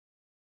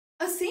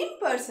A same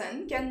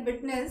person can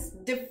witness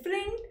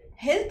different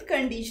health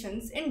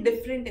conditions in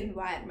different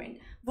environment.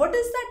 What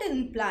does that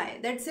imply?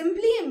 That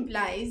simply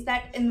implies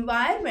that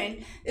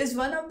environment is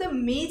one of the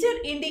major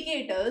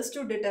indicators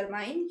to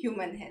determine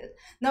human health.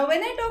 Now,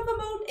 when I talk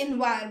about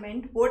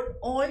environment, what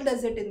all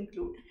does it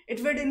include?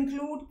 It would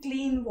include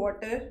clean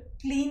water,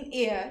 clean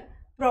air,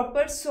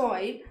 proper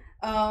soil,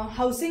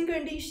 housing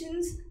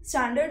conditions,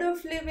 standard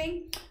of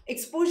living,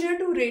 exposure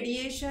to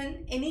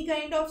radiation, any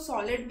kind of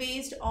solid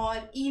waste or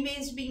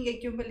e-waste being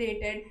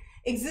accumulated,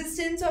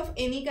 existence of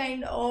any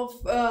kind of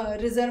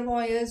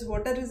reservoirs,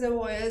 water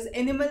reservoirs,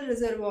 animal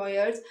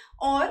reservoirs,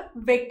 or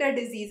vector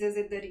diseases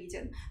in the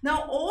region.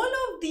 Now, all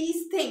of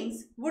these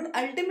things would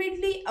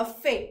ultimately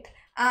affect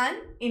an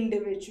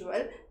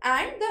individual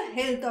and the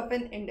health of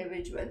an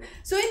individual.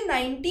 So in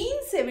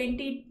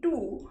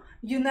 1972,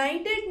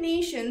 United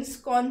Nations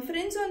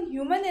Conference on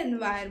Human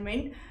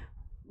Environment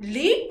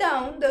laid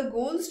down the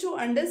goals to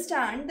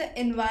understand the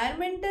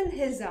environmental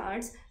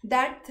hazards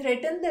that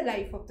threaten the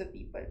life of the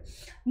people.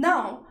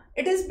 Now,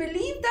 it is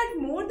believed that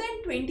more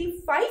than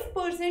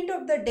 25%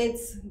 of the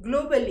deaths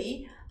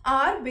globally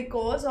are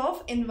because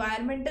of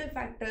environmental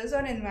factors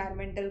or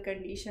environmental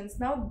conditions.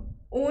 Now,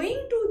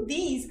 owing to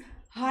these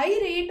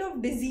high rate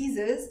of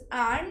diseases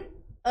and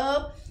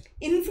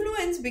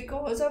influence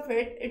because of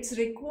it, it's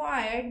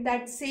required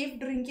that safe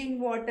drinking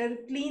water,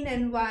 clean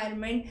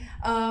environment,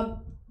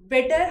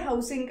 better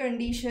housing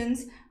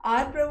conditions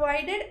are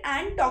provided,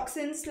 and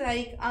toxins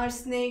like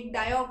arsenic,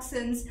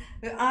 dioxins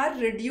are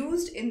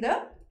reduced in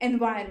the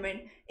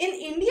environment. In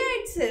India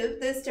itself,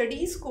 the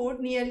studies quote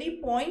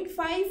nearly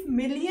 0.5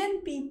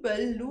 million people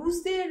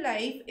lose their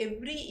life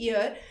every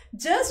year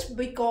just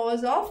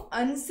because of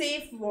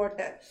unsafe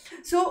water.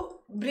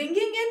 So bringing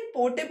in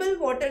potable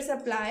water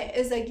supply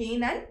is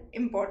again an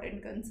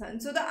important concern.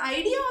 So the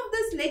idea of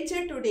this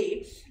lecture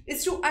today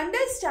is to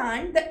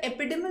understand the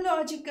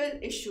epidemiological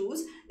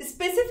issues,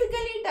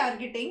 specifically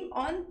targeting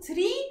on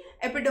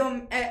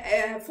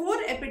four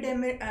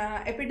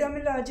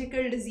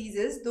epidemiological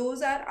diseases.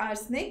 Those are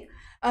arsenic,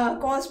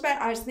 caused by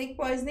arsenic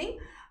poisoning,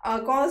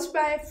 caused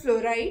by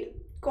fluoride,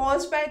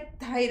 caused by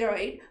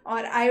thyroid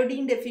or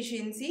iodine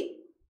deficiency,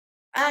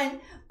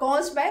 and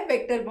caused by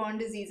vector-borne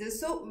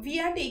diseases. So we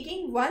are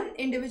taking one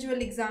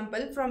individual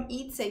example from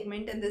each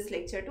segment in this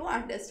lecture to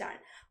understand.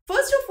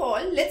 First of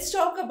all, let's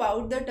talk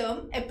about the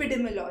term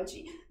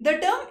epidemiology. The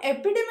term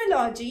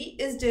epidemiology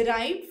is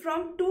derived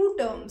from two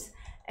terms: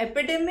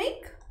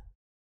 epidemic,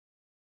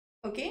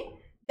 okay,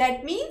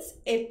 that means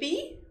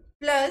epi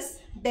plus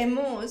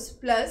demos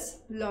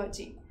plus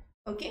logy.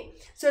 Okay,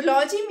 so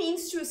logy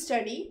means to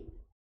study.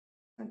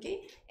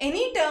 Okay,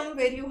 any term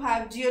where you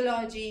have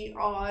geology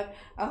or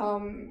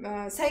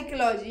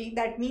psychology,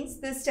 that means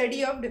the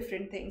study of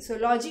different things. So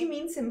logy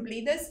means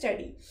simply the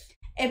study.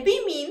 Epi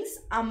means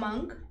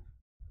among,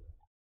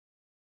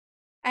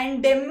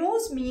 and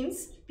demos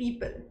means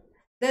people,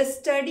 the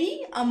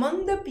study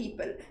among the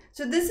people.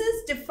 So this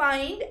is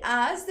defined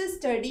as the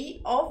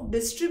study of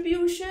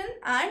distribution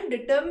and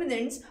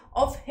determinants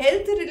of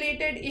health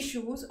related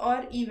issues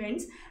or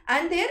events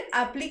and their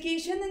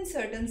application in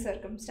certain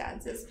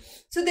circumstances.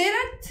 So there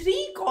are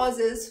three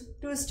causes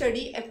to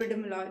study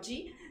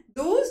epidemiology.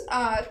 Those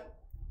are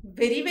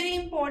very, very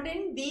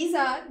important. These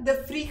are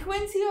the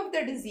frequency of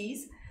the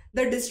disease,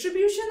 the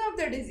distribution of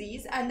the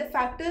disease, and the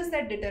factors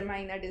that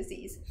determine a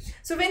disease.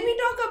 So when we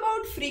talk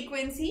about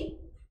frequency,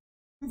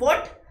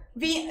 what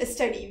we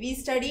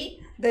study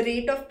the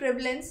rate of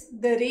prevalence,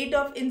 the rate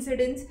of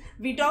incidence.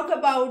 We talk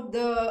about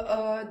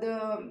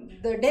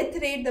the death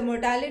rate, the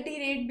mortality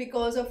rate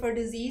because of a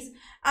disease,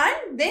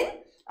 and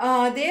then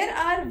there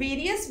are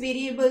various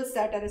variables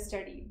that are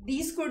studied.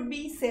 These could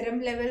be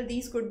serum level,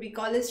 these could be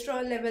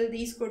cholesterol level,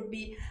 these could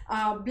be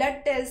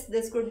blood tests,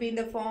 this could be in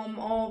the form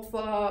of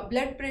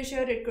blood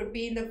pressure, it could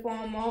be in the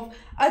form of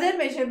other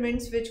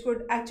measurements which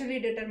could actually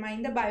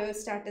determine the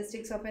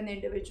biostatistics of an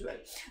individual.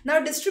 Now,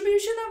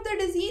 distribution of the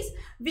disease,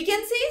 we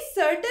can say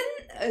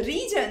certain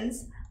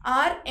regions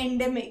are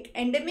endemic.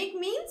 Endemic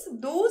means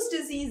those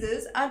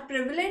diseases are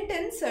prevalent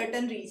in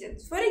certain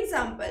regions. For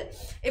example,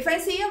 if I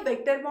say a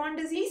vector-borne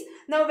disease,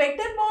 now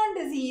vector-borne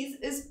disease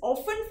is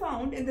often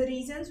found in the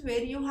regions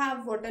where you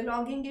have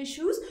waterlogging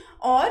issues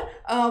or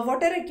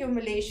water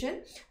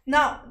accumulation.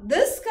 Now,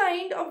 this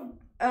kind of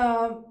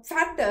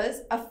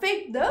factors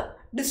affect the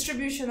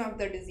distribution of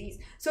the disease.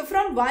 So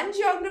from one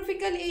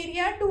geographical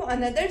area to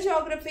another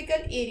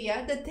geographical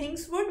area, the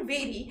things would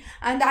vary,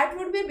 and that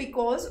would be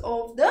because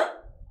of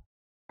the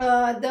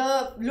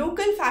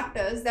local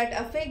factors that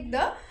affect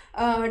the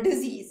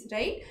disease,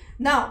 right?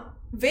 Now,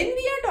 when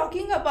we are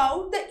talking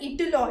about the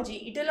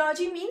etiology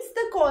means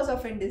the cause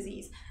of a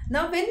disease.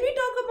 Now, when we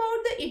talk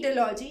about the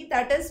etiology,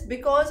 that is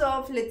because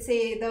of, let's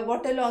say, the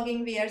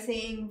waterlogging, we are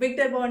saying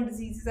vector-borne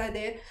diseases are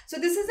there. So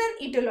this is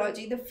an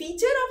etiology. The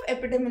feature of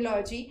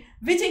epidemiology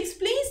which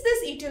explains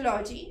this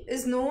etiology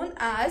is known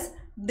as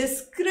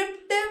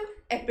descriptive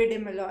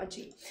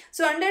epidemiology.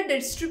 So under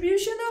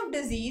distribution of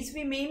disease,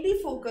 we mainly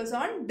focus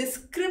on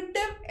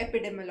descriptive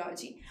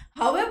epidemiology.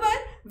 However,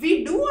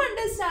 we do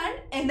understand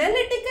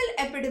analytical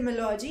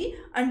epidemiology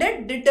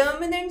under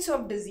determinants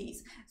of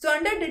disease. So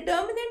under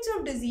determinants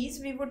of disease,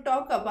 we would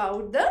talk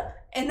about the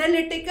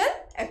analytical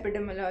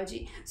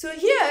epidemiology. So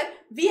here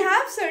we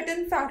have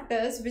certain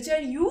factors which are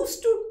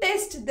used to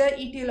test the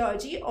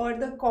etiology or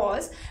the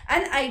cause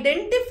and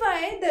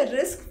identify the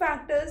risk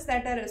factors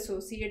that are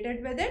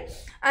associated with it,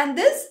 and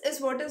this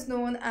is what is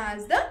known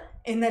as the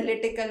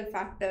analytical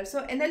factors. So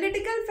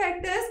analytical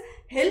factors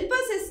help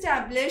us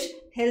establish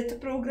health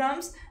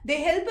programs.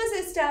 They help us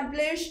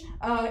establish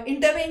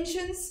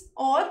interventions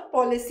or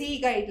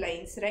policy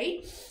guidelines,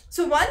 right?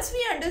 So once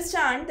we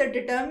understand the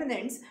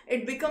determinants,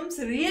 it becomes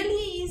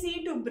really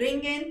easy to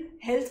bring in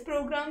health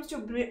programs, to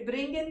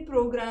bring in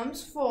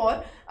programs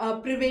for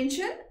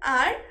prevention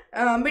and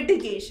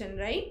mitigation,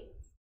 right?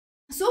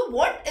 So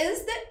what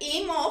is the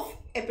aim of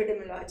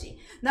epidemiology?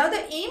 Now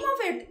the aim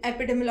of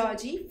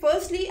epidemiology,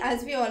 firstly,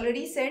 as we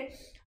already said,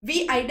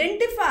 we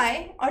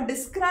identify or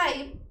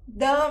describe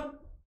the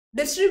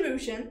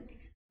distribution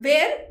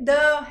where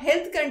the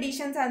health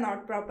conditions are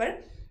not proper,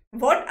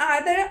 what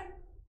are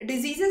the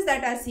diseases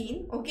that are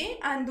seen, okay,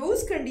 and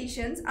those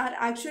conditions are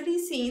actually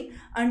seen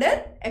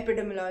under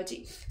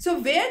epidemiology. So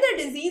where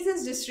the disease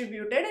is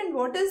distributed and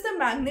what is the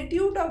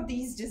magnitude of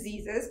these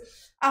diseases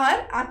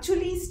are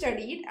actually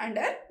studied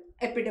under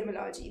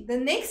epidemiology. The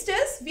next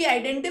is we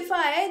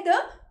identify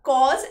the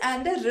cause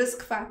and the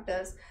risk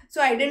factors.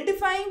 So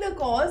identifying the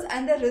cause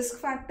and the risk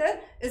factor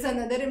is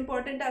another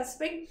important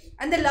aspect.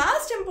 And the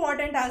last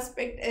important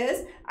aspect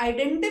is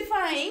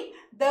identifying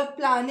the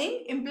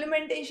planning,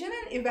 implementation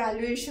and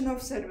evaluation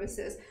of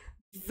services.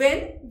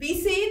 When we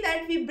say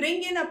that we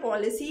bring in a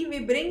policy, we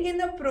bring in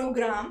a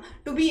program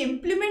to be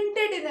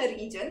implemented in a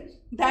region,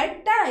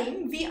 that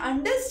time we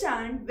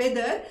understand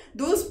whether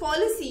those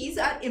policies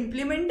are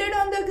implemented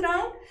on the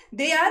ground,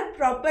 they are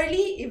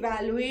properly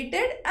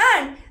evaluated,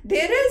 and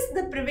there is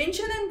the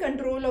prevention and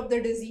control of the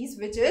disease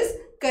which is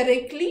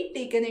correctly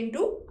taken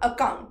into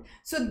account.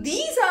 So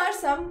these are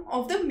some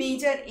of the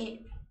major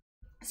aims.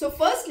 So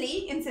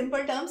firstly, in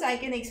simple terms, I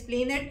can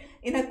explain it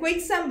in a quick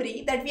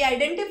summary that we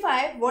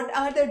identify what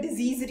are the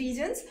disease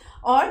regions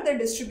or the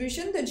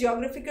distribution, the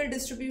geographical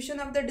distribution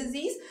of the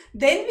disease.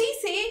 Then we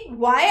say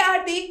why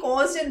are they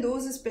caused in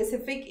those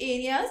specific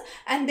areas,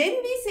 and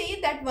then we say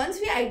that once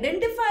we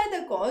identify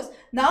the cause,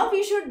 now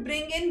we should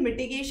bring in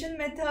mitigation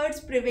methods,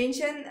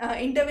 prevention,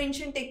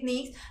 intervention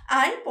techniques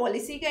and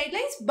policy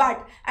guidelines,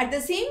 but at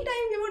the same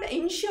time we would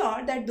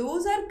ensure that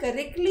those are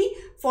correctly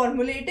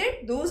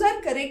formulated, those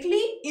are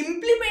correctly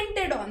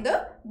implemented on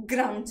the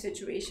ground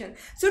situation.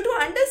 So to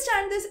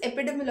understand this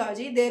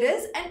epidemiology, there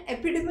is an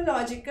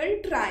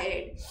epidemiological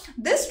triad.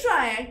 This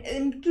triad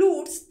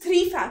includes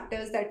three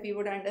factors that we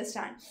would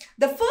understand.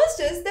 The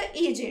first is the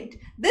agent.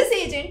 This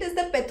agent is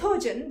the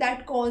pathogen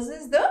that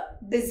causes the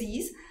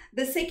disease.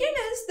 The second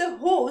is the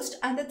host,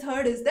 and the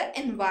third is the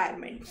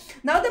environment.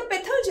 Now the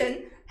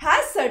pathogen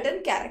has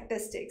certain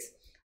characteristics.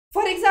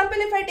 For example,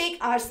 if I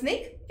take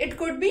arsenic, it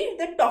could be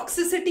the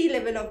toxicity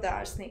level of the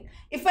arsenic.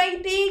 If I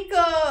take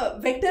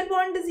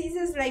vector-borne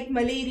diseases like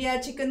malaria,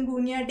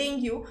 chikungunya,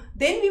 dengue,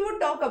 then we would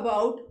talk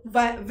about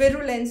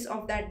virulence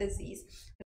of that disease.